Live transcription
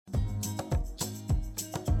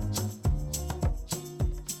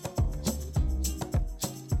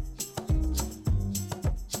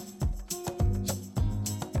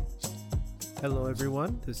Hello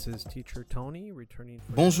everyone, this is Teacher Tony returning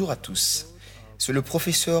from Bonjour à tous, c'est le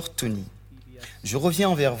professeur Tony. Je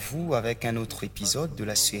reviens vers vous avec un autre épisode de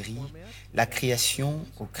la série La création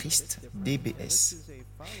au Christ DBS.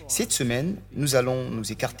 Cette semaine, nous allons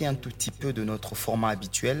nous écarter un tout petit peu de notre format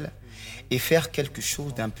habituel et faire quelque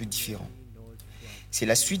chose d'un peu différent. C'est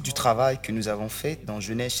la suite du travail que nous avons fait dans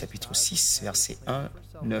Genèse chapitre 6, versets 1,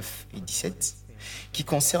 9 et 17, qui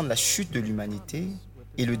concerne la chute de l'humanité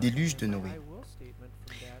et le déluge de Noé.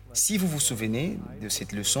 Si vous vous souvenez de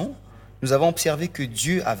cette leçon, nous avons observé que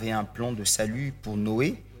Dieu avait un plan de salut pour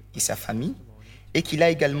Noé et sa famille et qu'il a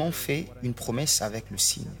également fait une promesse avec le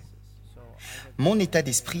cygne. Mon état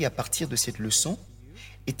d'esprit à partir de cette leçon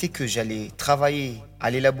était que j'allais travailler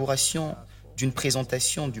à l'élaboration d'une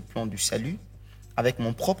présentation du plan du salut avec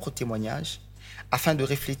mon propre témoignage afin de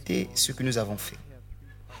refléter ce que nous avons fait.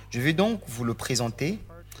 Je vais donc vous le présenter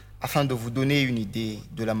afin de vous donner une idée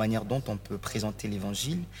de la manière dont on peut présenter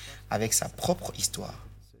l'Évangile avec sa propre histoire.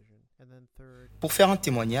 Pour faire un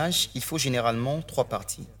témoignage, il faut généralement 3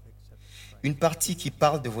 parties. Une partie qui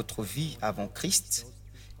parle de votre vie avant Christ,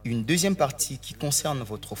 une deuxième partie qui concerne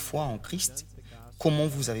votre foi en Christ, comment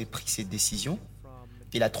vous avez pris cette décision,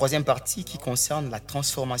 et la troisième partie qui concerne la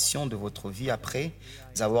transformation de votre vie après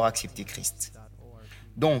avoir accepté Christ.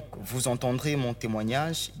 Donc, vous entendrez mon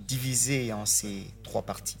témoignage divisé en ces 3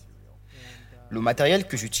 parties. Le matériel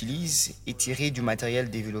que j'utilise est tiré du matériel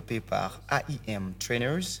développé par AIM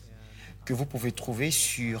Trainers que vous pouvez trouver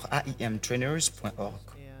sur aimtrainers.org.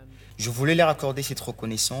 Je voulais leur accorder cette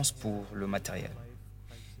reconnaissance pour le matériel.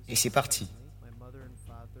 Et c'est parti.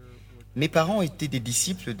 Mes parents étaient des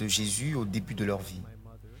disciples de Jésus au début de leur vie.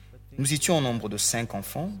 Nous étions au nombre de 5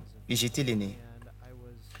 enfants et j'étais l'aîné.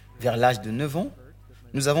 Vers l'âge de 9 ans,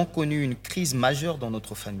 nous avons connu une crise majeure dans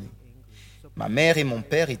notre famille. Ma mère et mon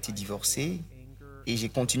père étaient divorcés et j'ai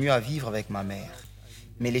continué à vivre avec ma mère.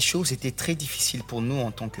 Mais les choses étaient très difficiles pour nous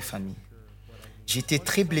en tant que famille. J'étais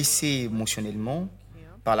très blessé émotionnellement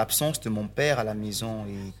par l'absence de mon père à la maison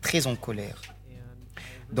et très en colère.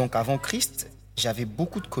 Donc avant Christ, j'avais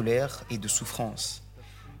beaucoup de colère et de souffrance.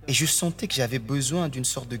 Et je sentais que j'avais besoin d'une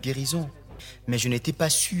sorte de guérison. Mais je n'étais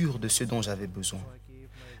pas sûr de ce dont j'avais besoin.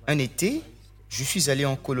 Un été, je suis allé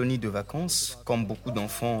en colonie de vacances, comme beaucoup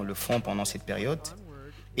d'enfants le font pendant cette période,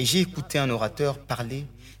 et j'ai écouté un orateur parler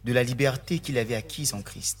de la liberté qu'il avait acquise en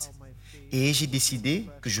Christ. Et j'ai décidé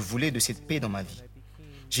que je voulais de cette paix dans ma vie.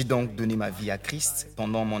 J'ai donc donné ma vie à Christ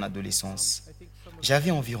pendant mon adolescence.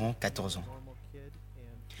 J'avais environ 14 ans.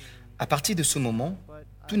 À partir de ce moment,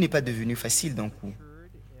 tout n'est pas devenu facile d'un coup.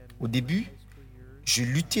 Au début, je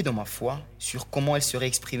luttais dans ma foi sur comment elle serait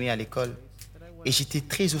exprimée à l'école et j'étais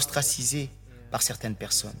très ostracisé par certaines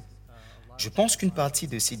personnes. Je pense qu'une partie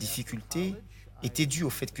de ces difficultés était due au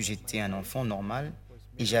fait que j'étais un enfant normal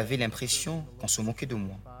et j'avais l'impression qu'on se moquait de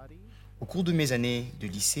moi. Au cours de mes années de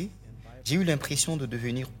lycée, j'ai eu l'impression de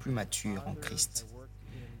devenir plus mature en Christ.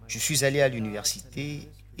 Je suis allé à l'université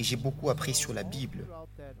et j'ai beaucoup appris sur la Bible.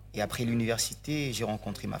 Et après l'université, j'ai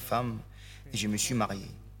rencontré ma femme et je me suis marié.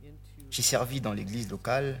 J'ai servi dans l'église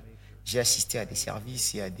locale, j'ai assisté à des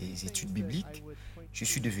services et à des études bibliques. Je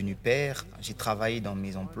suis devenu père, j'ai travaillé dans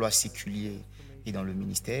mes emplois séculiers et dans le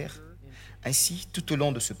ministère. Ainsi, tout au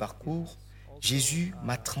long de ce parcours, Jésus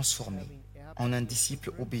m'a transformé en un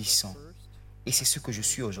disciple obéissant. Et c'est ce que je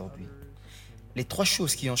suis aujourd'hui. Les 3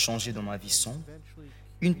 choses qui ont changé dans ma vie sont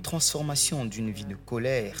une transformation d'une vie de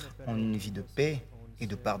colère en une vie de paix et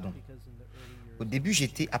de pardon. Au début,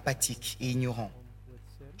 j'étais apathique et ignorant.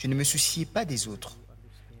 Je ne me souciais pas des autres.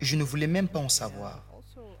 Je ne voulais même pas en savoir.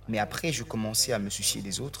 Mais après, je commençais à me soucier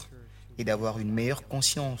des autres et d'avoir une meilleure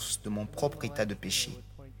conscience de mon propre état de péché.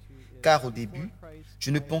 Car au début, je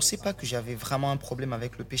ne pensais pas que j'avais vraiment un problème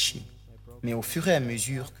avec le péché. Mais au fur et à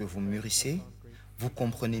mesure que vous mûrissez, vous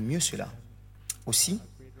comprenez mieux cela. Aussi,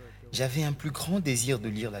 j'avais un plus grand désir de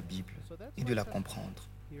lire la Bible et de la comprendre.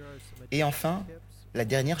 Et enfin, la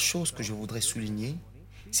dernière chose que je voudrais souligner,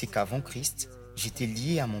 c'est qu'avant Christ, j'étais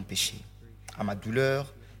lié à mon péché, à ma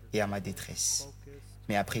douleur et à ma détresse.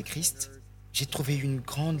 Mais après Christ, j'ai trouvé une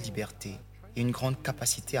grande liberté et une grande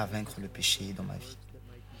capacité à vaincre le péché dans ma vie.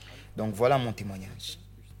 Donc voilà mon témoignage.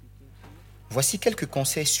 Voici quelques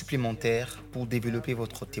conseils supplémentaires pour développer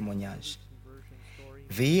votre témoignage.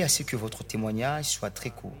 Veillez à ce que votre témoignage soit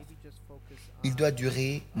très court. Il doit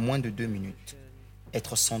durer moins de 2 minutes,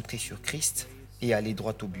 être centré sur Christ et aller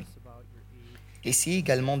droit au but. Essayez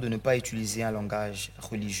également de ne pas utiliser un langage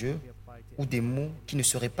religieux ou des mots qui ne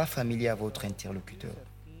seraient pas familiers à votre interlocuteur.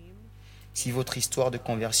 Si votre histoire de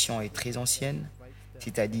conversion est très ancienne,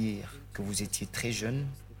 c'est-à-dire que vous étiez très jeune,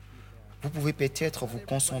 vous pouvez peut-être vous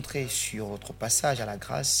concentrer sur votre passage à la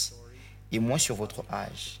grâce et moins sur votre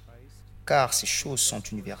âge, car ces choses sont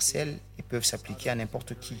universelles et peuvent s'appliquer à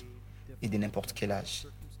n'importe qui et de n'importe quel âge.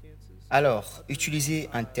 Alors, utilisez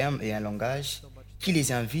un terme et un langage qui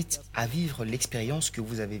les invite à vivre l'expérience que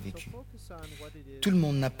vous avez vécue. Tout le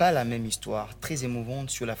monde n'a pas la même histoire très émouvante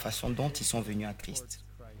sur la façon dont ils sont venus à Christ.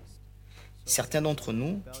 Certains d'entre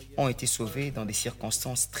nous ont été sauvés dans des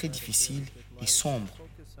circonstances très difficiles et sombres.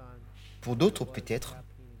 Pour d'autres, peut-être,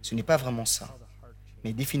 ce n'est pas vraiment ça,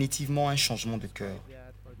 mais définitivement un changement de cœur.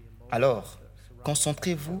 Alors,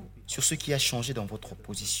 concentrez-vous sur ce qui a changé dans votre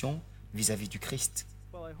position vis-à-vis du Christ.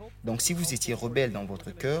 Donc, si vous étiez rebelle dans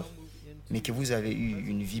votre cœur, mais que vous avez eu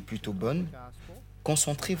une vie plutôt bonne,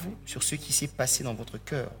 concentrez-vous sur ce qui s'est passé dans votre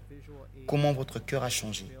cœur, comment votre cœur a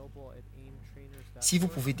changé. Si vous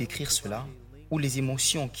pouvez décrire cela, ou les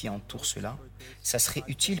émotions qui entourent cela, ça serait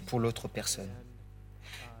utile pour l'autre personne.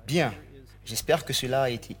 Bien, j'espère que cela a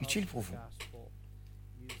été utile pour vous.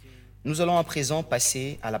 Nous allons à présent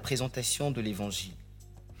passer à la présentation de l'Évangile.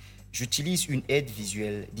 J'utilise une aide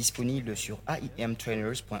visuelle disponible sur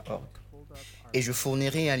aimtrainers.org et je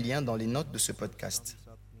fournirai un lien dans les notes de ce podcast.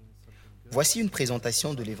 Voici une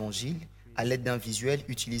présentation de l'Évangile à l'aide d'un visuel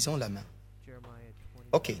utilisant la main.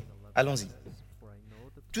 Ok, allons-y.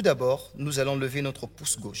 Tout d'abord, nous allons lever notre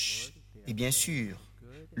pouce gauche. Et bien sûr,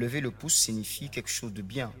 lever le pouce signifie quelque chose de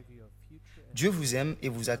bien. Dieu vous aime et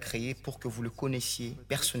vous a créé pour que vous le connaissiez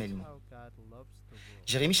personnellement.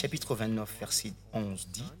 Jérémie chapitre 29, verset 11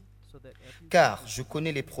 dit « Car je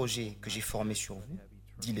connais les projets que j'ai formés sur vous,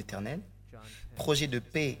 dit l'Éternel, projets de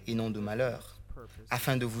paix et non de malheur,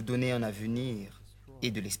 afin de vous donner un avenir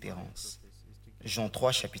et de l'espérance. » Jean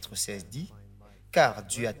 3, chapitre 16 dit « Car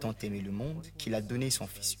Dieu a tant aimé le monde qu'il a donné son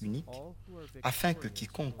Fils unique, afin que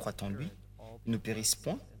quiconque croit en lui ne périsse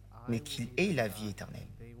point, mais qu'il ait la vie éternelle. »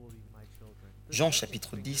 Jean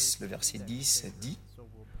chapitre 10, le verset 10 dit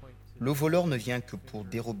 « Le voleur ne vient que pour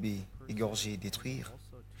dérober, égorger et détruire.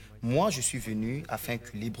 Moi, je suis venu afin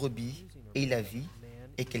que les brebis aient la vie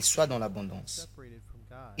et qu'elles soient dans l'abondance. »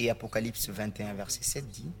 Et Apocalypse 21, verset 7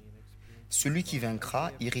 dit « Celui qui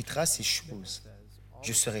vaincra héritera ces choses.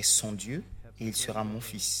 Je serai son Dieu et il sera mon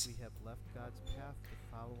fils. »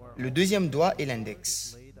 Le deuxième doigt est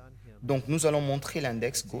l'index. Donc nous allons montrer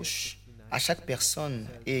l'index gauche à chaque personne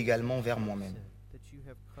et également vers moi-même.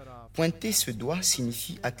 Pointer ce doigt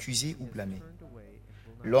signifie accuser ou blâmer.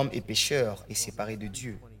 L'homme est pécheur et séparé de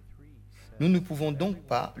Dieu. Nous ne pouvons donc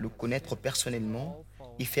pas le connaître personnellement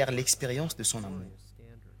et faire l'expérience de son amour.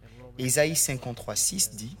 Ésaïe 53,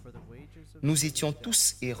 6 dit « Nous étions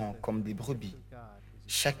tous errants comme des brebis.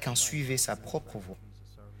 Chacun suivait sa propre voie.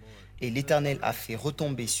 Et l'Éternel a fait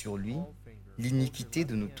retomber sur lui l'iniquité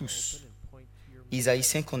de nous tous. » Ésaïe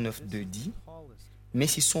 59, 2 dit « Mais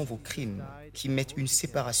ce sont vos crimes qui mettent une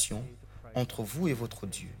séparation entre vous et votre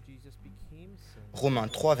Dieu. » Romains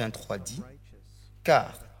 3, 23 dit «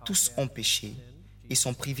 Car tous ont péché et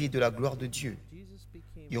sont privés de la gloire de Dieu. »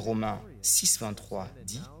 Et Romains 6, 23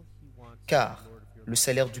 dit « Car le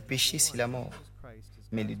salaire du péché, c'est la mort,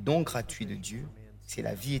 mais le don gratuit de Dieu, c'est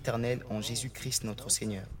la vie éternelle en Jésus-Christ notre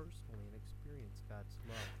Seigneur. »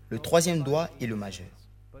 Le troisième doigt est le majeur.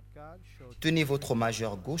 Tenez votre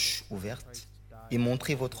majeure gauche ouverte et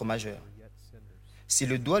montrez votre majeure. C'est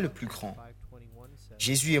le doigt le plus grand.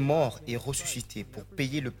 Jésus est mort et ressuscité pour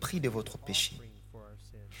payer le prix de votre péché.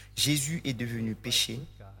 Jésus est devenu péché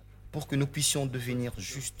pour que nous puissions devenir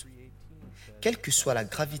justes. Quelle que soit la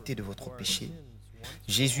gravité de votre péché,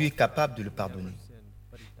 Jésus est capable de le pardonner.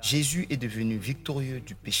 Jésus est devenu victorieux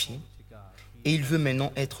du péché et il veut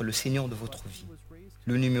maintenant être le Seigneur de votre vie,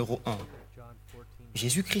 le numéro 1.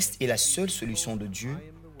 Jésus-Christ est la seule solution de Dieu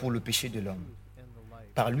pour le péché de l'homme.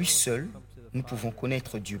 Par lui seul, nous pouvons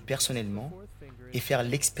connaître Dieu personnellement et faire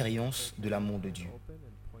l'expérience de l'amour de Dieu.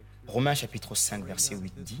 Romains chapitre 5, verset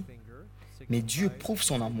 8 dit « Mais Dieu prouve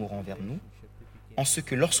son amour envers nous, en ce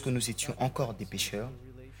que lorsque nous étions encore des pécheurs,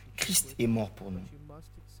 Christ est mort pour nous. »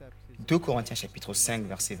 2 Corinthiens chapitre 5,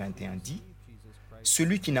 verset 21 dit «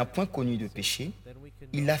 Celui qui n'a point connu de péché,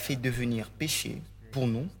 il l'a fait devenir péché pour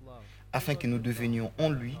nous, afin que nous devenions en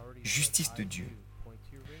lui justice de Dieu. »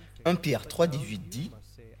 1 Pierre 3, 18 dit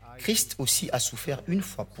 « Christ aussi a souffert une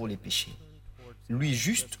fois pour les péchés, lui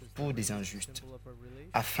juste pour des injustes,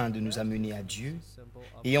 afin de nous amener à Dieu,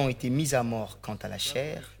 ayant été mis à mort quant à la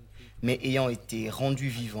chair, mais ayant été rendu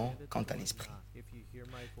vivant quant à l'esprit. »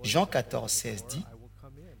 Jean 14, 16 dit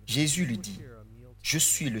 « Jésus lui dit, je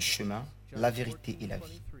suis le chemin, la vérité et la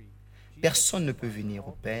vie. Personne ne peut venir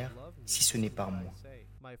au Père si ce n'est par moi. »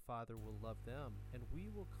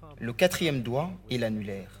 Le quatrième doigt est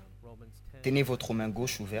l'annulaire. Tenez votre main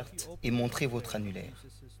gauche ouverte et montrez votre annulaire.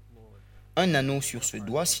 Un anneau sur ce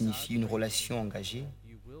doigt signifie une relation engagée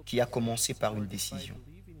qui a commencé par une décision.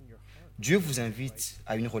 Dieu vous invite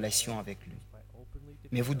à une relation avec lui,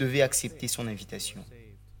 mais vous devez accepter son invitation.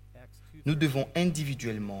 Nous devons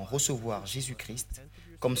individuellement recevoir Jésus-Christ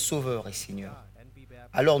comme Sauveur et Seigneur.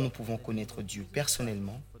 Alors nous pouvons connaître Dieu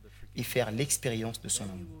personnellement et faire l'expérience de son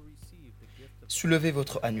amour. Soulevez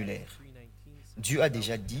votre annulaire. Dieu a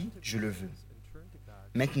déjà dit « Je le veux ».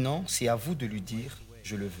 Maintenant, c'est à vous de lui dire «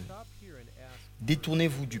 Je le veux ».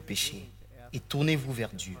 Détournez-vous du péché et tournez-vous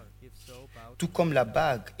vers Dieu. Tout comme la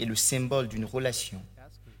bague est le symbole d'une relation,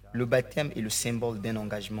 le baptême est le symbole d'un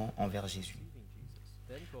engagement envers Jésus.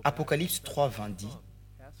 Apocalypse 3:20 dit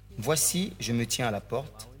 « Voici, je me tiens à la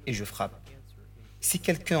porte et je frappe. Si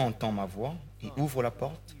quelqu'un entend ma voix et ouvre la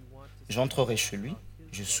porte, j'entrerai chez lui,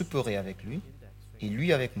 je souperai avec lui et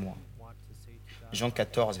lui avec moi. » Jean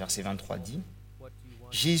 14, verset 23 dit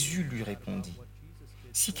 « Jésus lui répondit,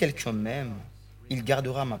 si quelqu'un m'aime, il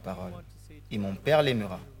gardera ma parole, et mon Père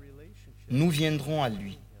l'aimera. Nous viendrons à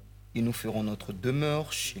lui, et nous ferons notre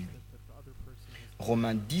demeure chez lui. »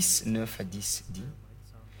 Romains 10, 9 à 10 dit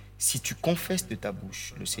 « Si tu confesses de ta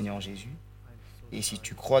bouche le Seigneur Jésus, et si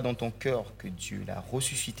tu crois dans ton cœur que Dieu l'a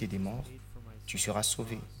ressuscité des morts, tu seras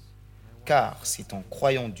sauvé. Car c'est en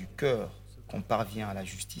croyant du cœur qu'on parvient à la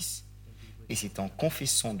justice, et c'est en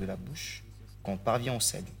confessant de la bouche qu'on parvient au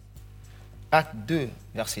salut. » Acte 2,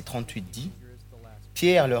 verset 38 dit «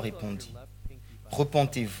 Pierre leur répondit,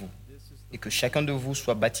 repentez-vous, et que chacun de vous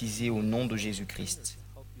soit baptisé au nom de Jésus-Christ,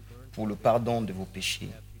 pour le pardon de vos péchés,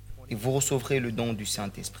 et vous recevrez le don du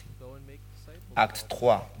Saint-Esprit. » Acte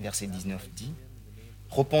 3, verset 19 dit «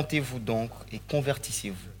 Repentez-vous donc et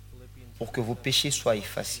convertissez-vous, pour que vos péchés soient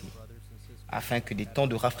effacés, afin que des temps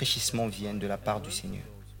de rafraîchissement viennent de la part du Seigneur. »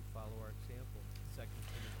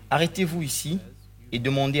 Arrêtez-vous ici et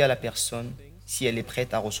demandez à la personne si elle est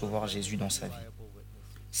prête à recevoir Jésus dans sa vie.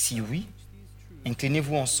 Si oui,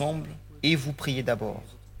 inclinez-vous ensemble et vous priez d'abord,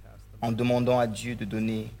 en demandant à Dieu de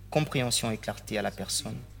donner compréhension et clarté à la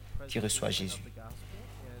personne qui reçoit Jésus.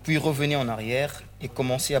 Puis revenez en arrière et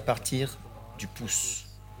commencez à partir du pouce,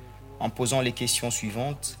 en posant les questions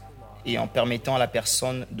suivantes et en permettant à la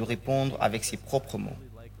personne de répondre avec ses propres mots.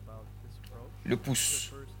 Le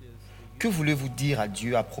pouce. Que voulez-vous dire à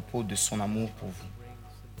Dieu à propos de son amour pour vous?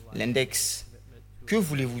 L'index. Que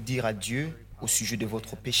voulez-vous dire à Dieu au sujet de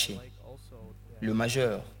votre péché? Le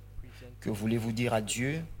majeur. Que voulez-vous dire à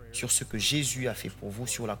Dieu sur ce que Jésus a fait pour vous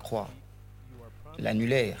sur la croix?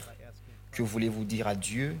 L'annulaire. Que voulez-vous dire à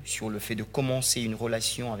Dieu sur le fait de commencer une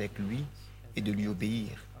relation avec lui et de lui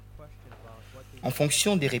obéir? En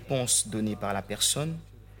fonction des réponses données par la personne,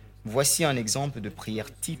 voici un exemple de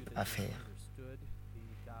prière type à faire.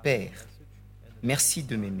 Père, merci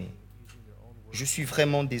de m'aimer. Je suis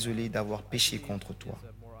vraiment désolé d'avoir péché contre toi.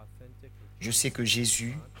 Je sais que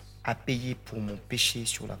Jésus a payé pour mon péché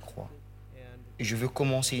sur la croix. Et je veux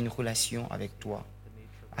commencer une relation avec toi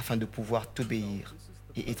afin de pouvoir t'obéir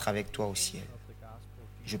et être avec toi au ciel.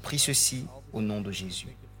 Je prie ceci au nom de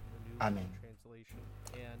Jésus. Amen.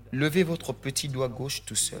 Levez votre petit doigt gauche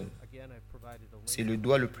tout seul. C'est le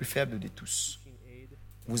doigt le plus faible de tous.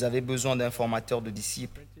 Vous avez besoin d'un formateur de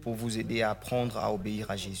disciples pour vous aider à apprendre à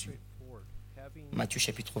obéir à Jésus. Matthieu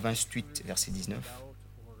chapitre 28, verset 19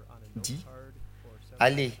 dit «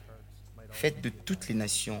 Allez, faites de toutes les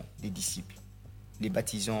nations des disciples, les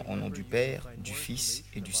baptisant au nom du Père, du Fils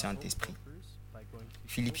et du Saint-Esprit. »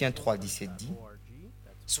 Philippiens 3, 17 dit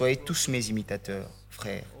 « Soyez tous mes imitateurs,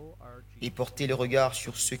 frères, et portez le regard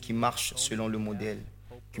sur ceux qui marchent selon le modèle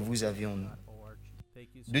que vous avez en nous. »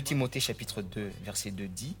 2 Timothée chapitre 2, verset 2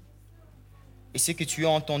 dit « Et ce que tu as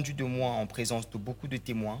entendu de moi en présence de beaucoup de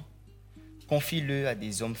témoins, confie-le à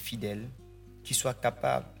des hommes fidèles qui soient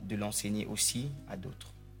capables de l'enseigner aussi à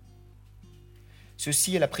d'autres. »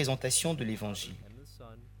 Ceci est la présentation de l'Évangile.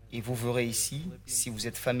 Et vous verrez ici, si vous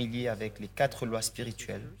êtes familier avec les 4 lois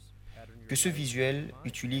spirituelles, que ce visuel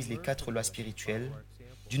utilise les 4 lois spirituelles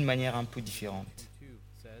d'une manière un peu différente.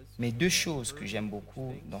 Mais 2 choses que j'aime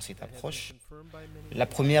beaucoup dans cette approche. La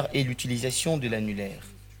première est l'utilisation de l'annulaire.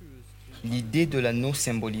 L'idée de l'anneau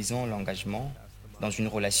symbolisant l'engagement dans une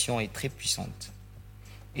relation est très puissante.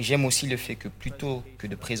 Et j'aime aussi le fait que plutôt que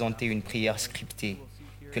de présenter une prière scriptée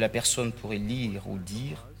que la personne pourrait lire ou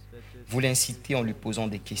dire, vous l'incitez en lui posant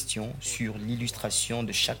des questions sur l'illustration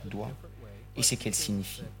de chaque doigt et ce qu'elle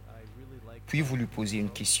signifie. Puis vous lui posez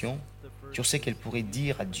une question sur ce qu'elle pourrait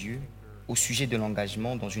dire à Dieu au sujet de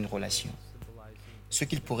l'engagement dans une relation. Ce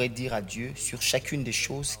qu'ils pourraient dire à Dieu sur chacune des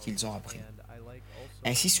choses qu'ils ont apprises.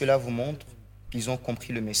 Ainsi, cela vous montre qu'ils ont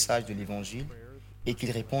compris le message de l'Évangile et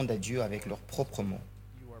qu'ils répondent à Dieu avec leurs propres mots.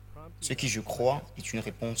 ce qui, je crois, est une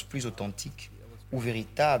réponse plus authentique ou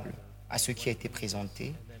véritable à ce qui a été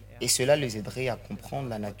présenté, et cela les aiderait à comprendre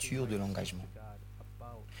la nature de l'engagement.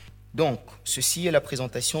 Donc, ceci est la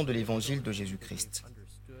présentation de l'évangile de Jésus-Christ.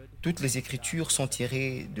 Toutes les écritures sont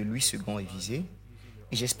tirées de Louis II et Visé,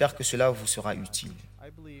 et j'espère que cela vous sera utile.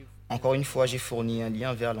 Encore une fois, j'ai fourni un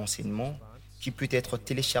lien vers l'enseignement qui peut être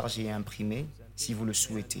téléchargé et imprimé si vous le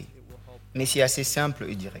souhaitez, mais c'est assez simple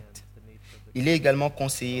et direct. Il est également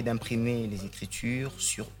conseillé d'imprimer les écritures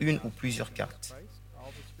sur une ou plusieurs cartes.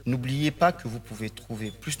 N'oubliez pas que vous pouvez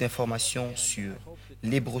trouver plus d'informations sur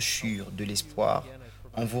les brochures de l'espoir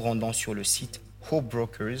en vous rendant sur le site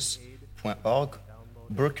hopebrokers.org.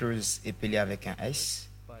 Brokers est pelé avec un S.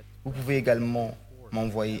 Vous pouvez également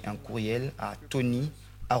m'envoyer un courriel à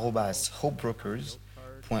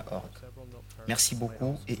tony@hopebrokers.org. Merci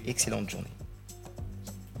beaucoup et excellente journée.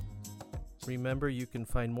 Remember, you can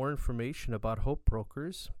find more information about Hope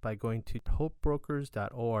Brokers by going to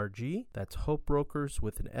hopebrokers.org. That's hopebrokers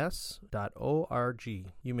with an S.org.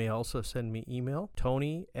 You may also send me email,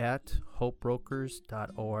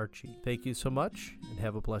 tony@hopebrokers.org. Thank you so much and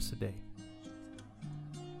have a blessed day.